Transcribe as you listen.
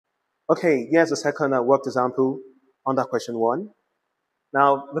Okay, here's the second worked example under question 1.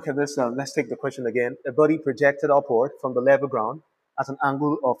 Now, look at this. Let's take the question again. A body projected upward from the level ground at an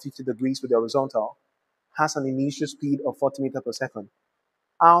angle of 50 degrees with the horizontal has an initial speed of 40 meters per second.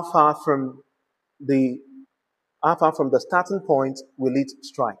 How far from the starting point will it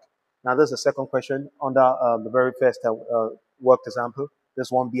strike? Now, this is the second question under the very first worked example. There's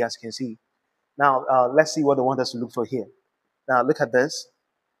 1B, as you can see. Now, let's see what they want us to look for here. Now, look at this.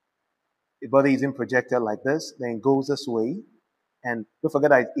 The body is being projected like this, then goes this way. And don't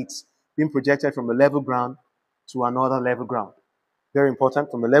forget that it's being projected from a level ground to another level ground. Very important,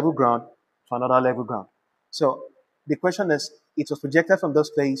 from a level ground to another level ground. So the question is, it was projected from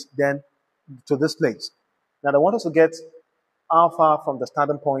this place, then to this place. Now they want us to get how far from the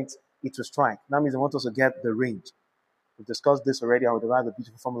starting point it will strike. That means they want us to get the range. We've discussed this already. I will derive a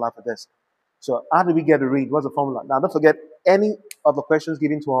beautiful formula for this. So how do we get the range? What's the formula? Now don't forget, any of the questions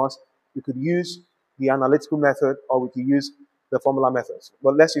given to us, we could use the analytical method or we could use the formula methods.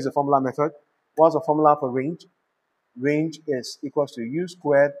 But let's use the formula method. What's the formula for range? Range is equals to u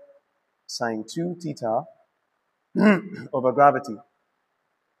squared sine 2 theta over gravity.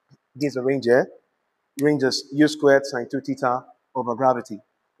 This is a range here. Range is u squared sine 2 theta over gravity.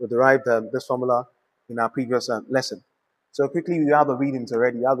 We derived this formula in our previous lesson. So quickly, we have the readings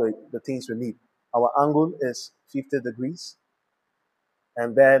already. We have the things we need. Our angle is 50 degrees.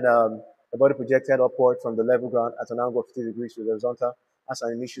 And then the body projected upward from the level ground at an angle of 50 degrees to the horizontal as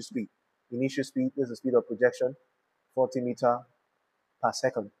an initial speed. Initial speed is the speed of projection, 40 meters per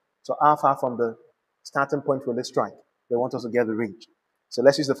second. So how far from the starting point will it strike? They want us to get the range. So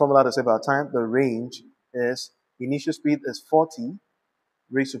let's use the formula to save our time. The range is, initial speed is 40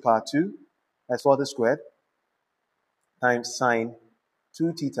 raised to power 2, that's 40 squared, times sine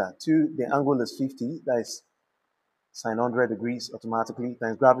 2 theta. 2, the angle is 50, that is sine 100 degrees automatically,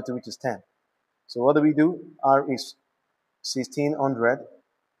 times gravity, which is 10. So what do? R is 1600,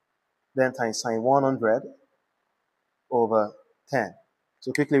 then times sine 100 over 10.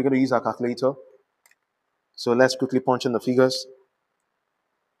 So quickly, we're going to use our calculator. So let's quickly punch in the figures.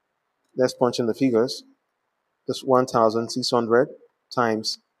 Let's punch in the figures. This 1600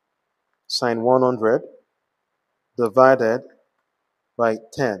 times sine 100 divided by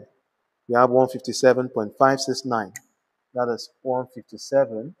 10. We have 157.569. That is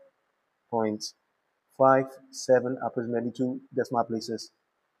 157.57 approximately 2 decimal places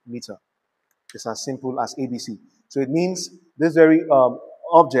meter. It's as simple as ABC. So it means this very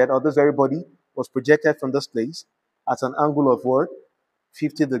object or this very body was projected from this place at an angle of what?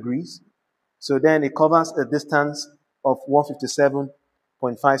 50 degrees. So then it covers a distance of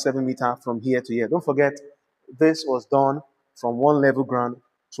 157.57 meter from here to here. Don't forget, this was done from one level ground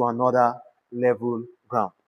to another level ground.